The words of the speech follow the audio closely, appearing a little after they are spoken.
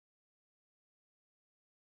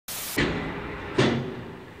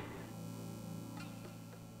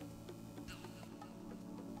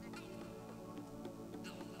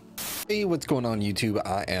Hey, what's going on YouTube?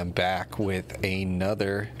 I am back with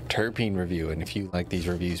another terpene review, and if you like these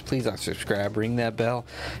reviews, please subscribe, ring that bell.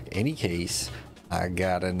 Any case, I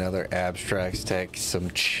got another Abstrax tech,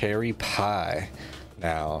 some cherry pie.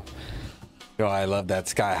 Now, I love that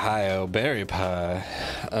sky high berry pie.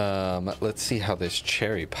 Let's see how this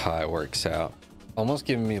cherry pie works out. Almost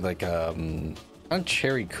giving me like a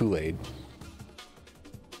cherry Kool-Aid,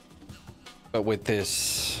 but with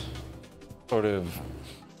this sort of,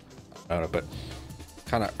 I don't know, but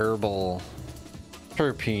kind of herbal,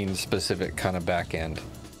 terpene specific kind of back end.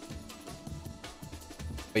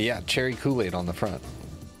 But yeah, cherry Kool-Aid on the front.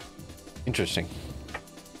 Interesting.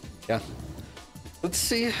 Yeah. Let's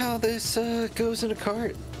see how this goes in a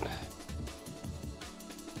cart.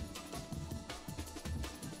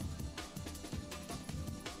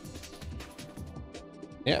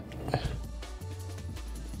 Yeah.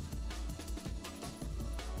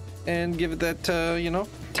 And give it that,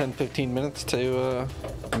 10-15 minutes to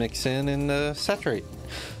mix in and saturate.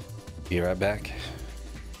 Be right back.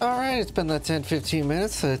 All right, it's been that 10-15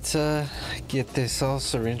 minutes. Let's get this all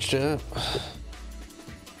syringed up.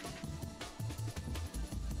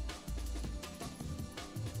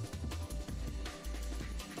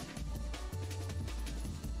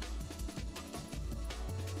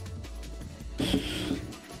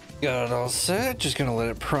 Got it all set. Just gonna let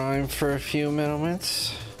it prime for a few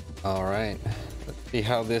moments. All right, let's see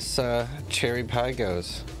how this cherry pie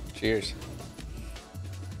goes. Cheers.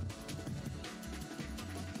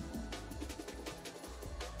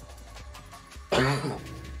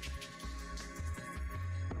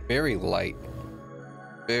 Very light.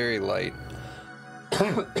 Very light.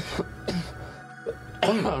 I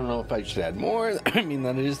don't know if I should add more. I mean,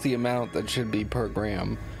 that is the amount that should be per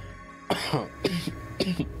gram.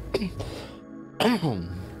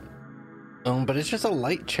 But it's just a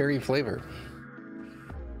light cherry flavor.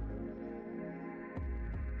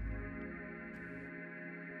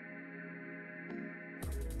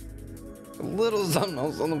 A little something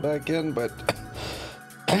else on the back end, but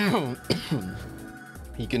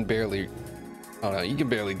you can barely, oh no, you can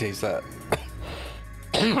barely taste that.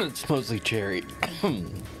 It's mostly cherry.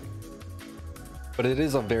 But it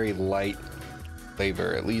is a very light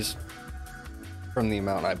flavor, at least from the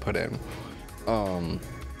amount I put in.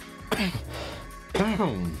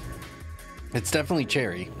 It's definitely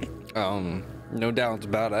cherry, no doubts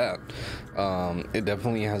about that. It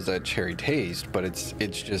definitely has that cherry taste, but it's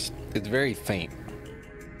very faint.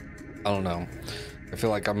 I don't know, I feel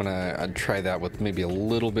like I'm gonna try that with maybe a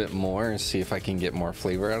little bit more and see if I can get more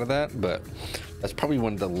flavor out of that. But that's probably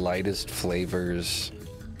one of the lightest flavors.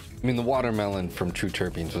 I mean, the watermelon from True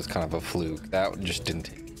Terpenes was kind of a fluke. That just didn't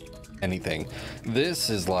taste anything. This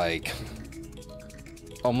is like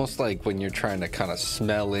almost like when you're trying to kind of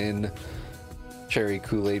smell in cherry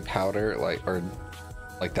Kool-Aid powder, or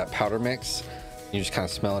like that powder mix. You just kind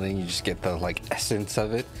of smell it and you just get the like essence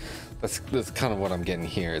of it. That's kind of what I'm getting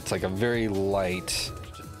here. It's like a very light,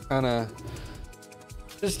 kind of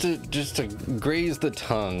just to graze the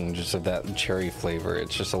tongue, just of that cherry flavor.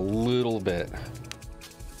 It's just a little bit.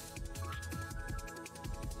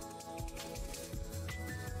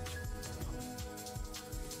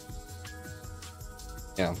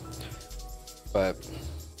 Yeah, but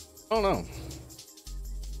I don't know.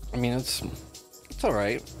 I mean, it's all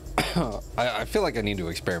right. I feel like I need to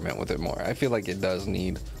experiment with it more. I feel like it does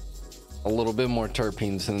need a little bit more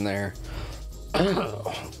terpenes in there. I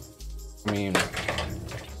mean,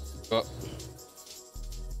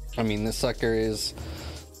 this sucker is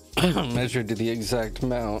measured to the exact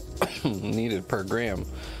amount needed per gram.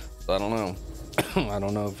 So I don't know. I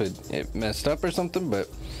don't know if it messed up or something, but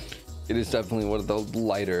it is definitely one of the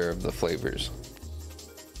lighter of the flavors.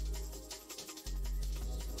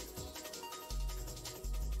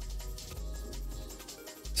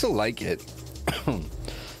 Still like it.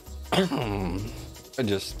 I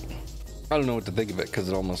don't know what to think of it, because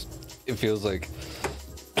it feels like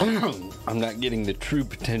I'm not getting the true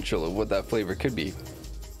potential of what that flavor could be.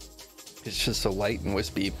 It's just so light and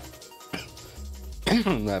wispy.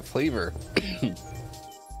 That flavor.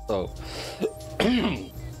 So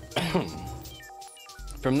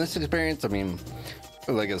from this experience, I mean,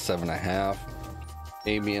 like a 7.5,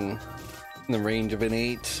 maybe in the range of an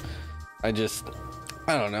 8. I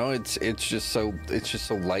don't know. It's just so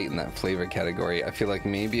light in that flavor category. I feel like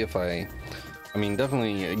maybe if I mean,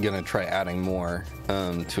 definitely gonna try adding more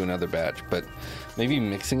to another batch, but maybe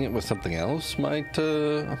mixing it with something else might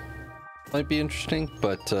be interesting.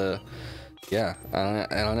 But yeah, I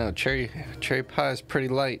don't know. Cherry pie is pretty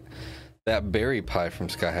light. That berry pie from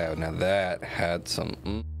Sky High, now that had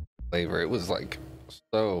some flavor. It was like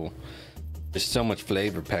so there's so much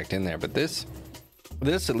flavor packed in there. But this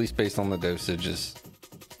at least based on the dosage is,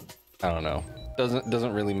 I don't know,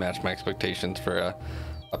 doesn't really match my expectations for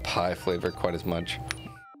a pie flavor quite as much.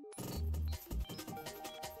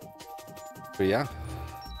 But yeah,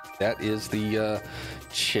 that is the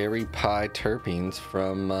cherry pie terpenes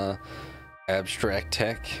from Abstrax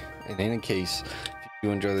Tech. In any case, if you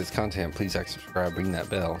enjoy this content, please like, subscribe, ring that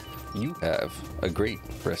bell. You have a great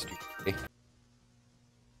rest of your